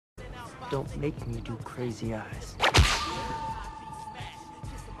Don't make me do crazy eyes.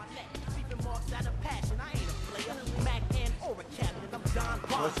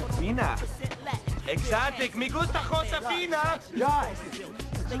 Josefina. Exotic. Me gusta Josefina. Guys,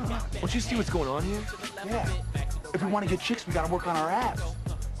 don't you see what's going on here? Yeah. If we want to get chicks, we got to work on our abs.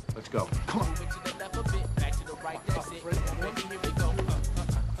 Let's go. Come on.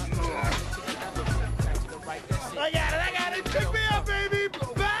 I got it. Pick me up, baby.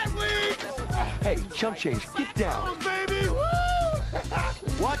 Bad week. Hey, chump change, get down. Oh, baby.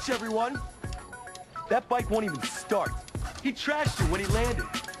 Woo! Watch, everyone. That bike won't even start. He trashed you when he landed.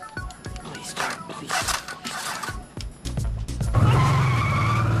 Please start, please.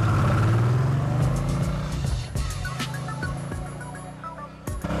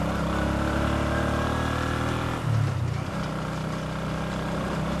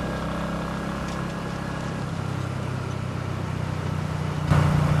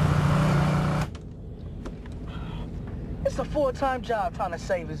 It's a full-time job trying to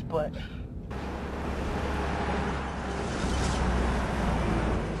save his butt.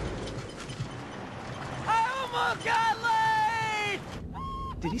 I almost got late!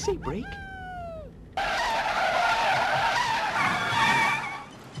 Did he say break?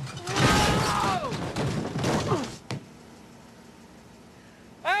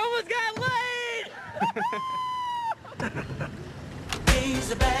 I almost got late!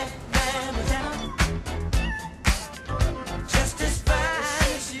 He's a bad man with talent. Just as fine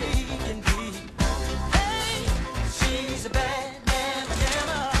as she can be. Hey, she's a bad man with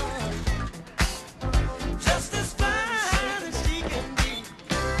talent. Just as fine as she can be.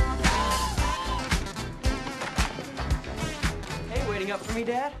 Hey, waiting up for me,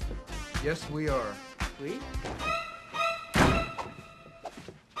 Dad? Yes, we are. Sweet.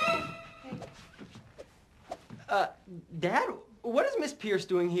 Dad, what is Miss Pierce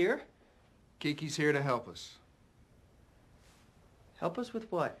doing here? Kiki's here to help us. Help us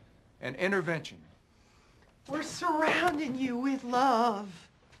with what? An intervention. We're surrounding you with love.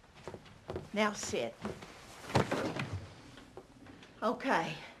 Now sit.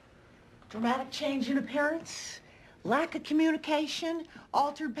 Okay. Dramatic change in appearance, lack of communication,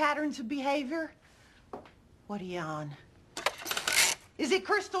 altered patterns of behavior. What are you on? Is it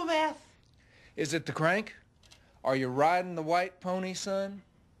crystal meth? Is it the crank? Are you riding the white pony, son?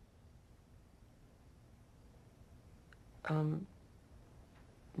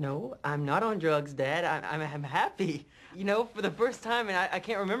 No, I'm not on drugs, Dad. I'm happy. You know, for the first time, and I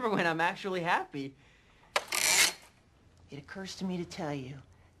can't remember when I'm actually happy. It occurs to me to tell you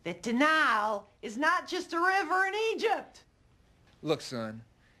that denial is not just a river in Egypt. Look, son,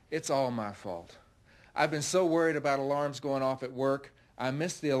 it's all my fault. I've been so worried about alarms going off at work, I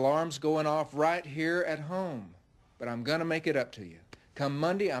missed the alarms going off right here at home. But I'm gonna make it up to you. Come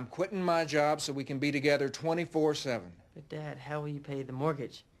Monday, I'm quitting my job so we can be together 24/7. But, Dad, how will you pay the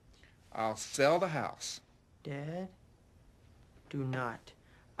mortgage? I'll sell the house. Dad, do not.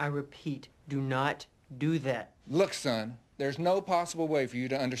 I repeat, do not do that. Look, son, there's no possible way for you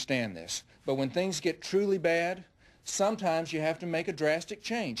to understand this. But when things get truly bad, sometimes you have to make a drastic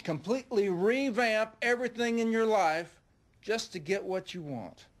change. Completely revamp everything in your life just to get what you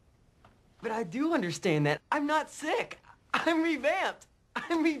want. But I do understand that. I'm not sick. I'm revamped.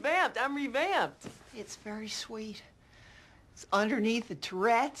 I'm revamped. I'm revamped. It's very sweet. It's underneath the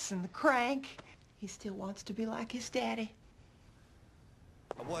Tourette's and the crank. He still wants to be like his daddy.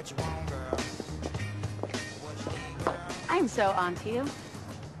 What you want, girl? I'm so onto you.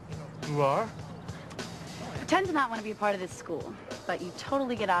 You are? Pretend to not want to be a part of this school, but you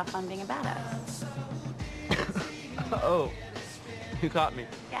totally get off on being a badass. Oh, you caught me.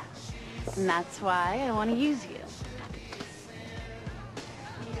 Yeah. And that's why I want to use you.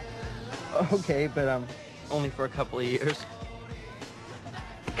 Okay, but only for a couple of years.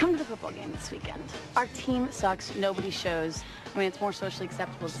 Come to the football game this weekend. Our team sucks. Nobody shows. I mean, it's more socially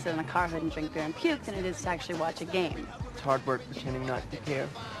acceptable to sit in a car hood and drink beer and puke than it is to actually watch a game. It's hard work pretending not to care.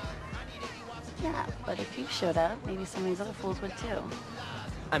 Yeah, but if you showed up, maybe some of these other fools would too.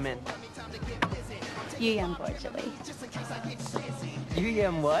 I'm in. You young boy, Chili. You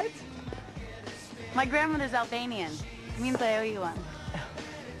am what? My grandmother's Albanian. It means I owe you one.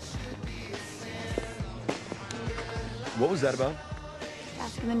 What was that about?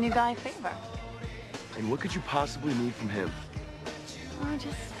 Asking the new guy a favor. And what could you possibly need from him? Oh,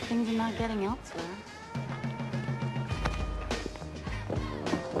 just things I'm not getting elsewhere.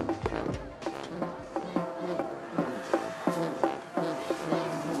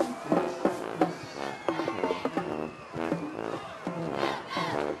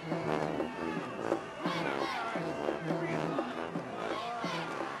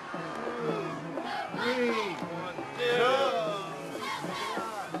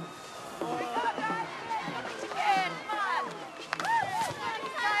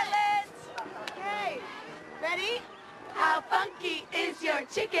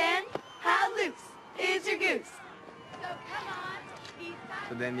 chicken, how loose is your goose? So come on, eat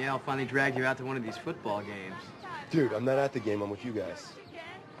So Danielle finally dragged you out to one of these football games. Dude, I'm not at the game. I'm with you guys.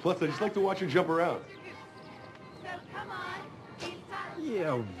 Plus, I just like to watch you jump around. So come on, eat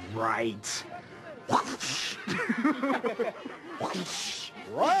Yeah, right.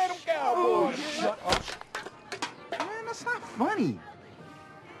 Ride 'em, Cowboys! Shut up. Man, that's not funny.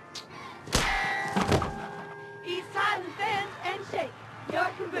 East Highland fans and shake your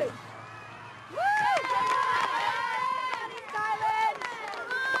caboose. Woo! Come on, East Highland!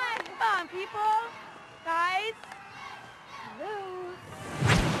 Come on, people. Guys. Hello.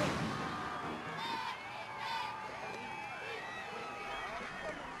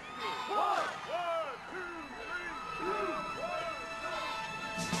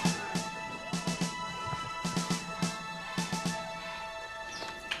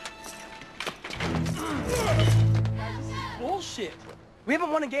 Bullshit. We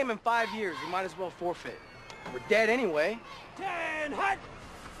haven't won a game in 5 years. We might as well forfeit. We're dead anyway. 10, hut!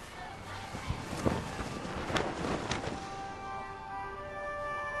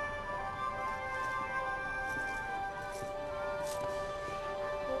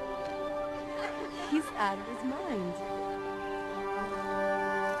 He's out of his mind.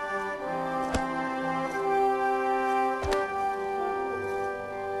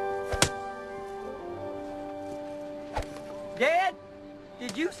 Dad?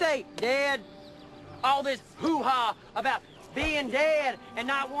 Did you say Dad? All this hoo-ha about being dead and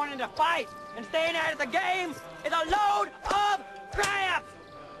not wanting to fight and staying out of the game is a load of crap!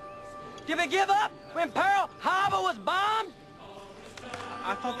 Did we give up when Pearl Harbor was bombed?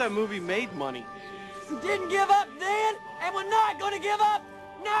 I thought that movie made money. We didn't give up then, and we're not gonna give up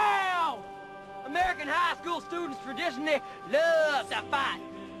now! American high school students traditionally love to fight.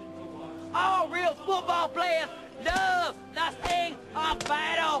 All real football players love the sting of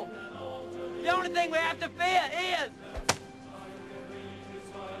battle. The only thing we have to fear is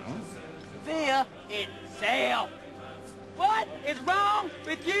fear itself. What is wrong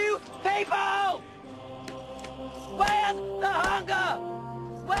with you people? Where's the hunger?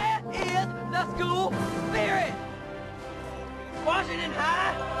 Where is the school spirit? Washington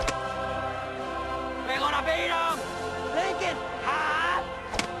High? We're gonna beat them. Lincoln High?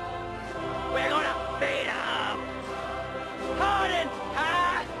 We're gonna beat them. Hardin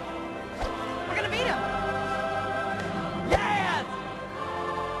High? We're gonna beat them. Yes!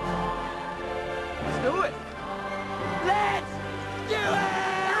 Let's do it. Let's do it!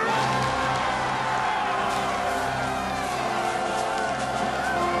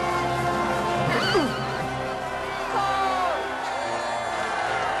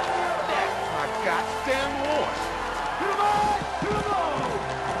 My goddamn horse. To the line, to the goal.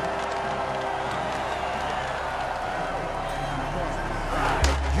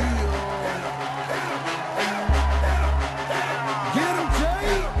 Get him,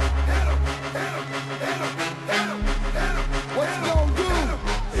 Jay! What you gonna do?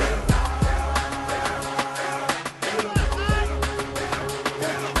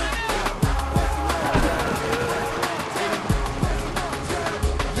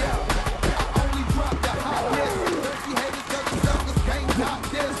 I only drop the hotness. Thirsty haters, dirty suckers can't top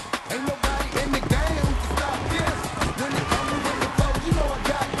this. Ain't nobody in the game who can stop this. When it comes with the flow, you know I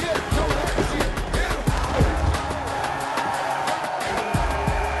got this. Know that shit. Get 'em.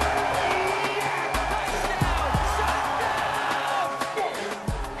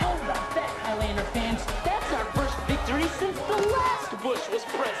 How about that, Highlander fans? That's our first victory since the last Bush was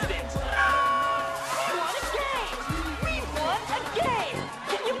president. We won a game! We won a game!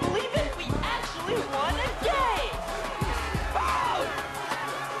 Can you believe it? We actually won a game! Oh!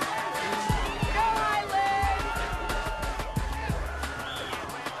 Go Highland!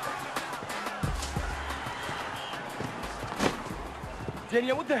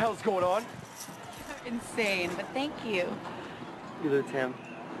 Danielle, what the hell's going on? Insane, but thank you. You little Tim,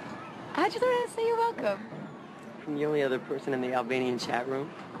 How'd you learn how to say you're welcome? from the only other person in the Albanian chat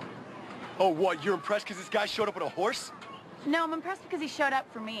room. Oh, what? You're impressed because this guy showed up with a horse? No, I'm impressed because he showed up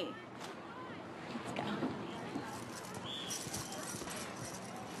for me. Let's go.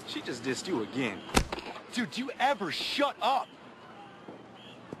 She just dissed you again. Dude, do you ever shut up?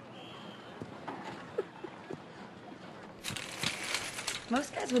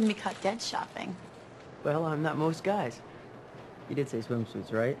 Most guys wouldn't be caught dead shopping. Well, I'm not most guys. You did say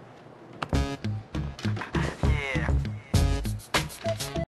swimsuits, right?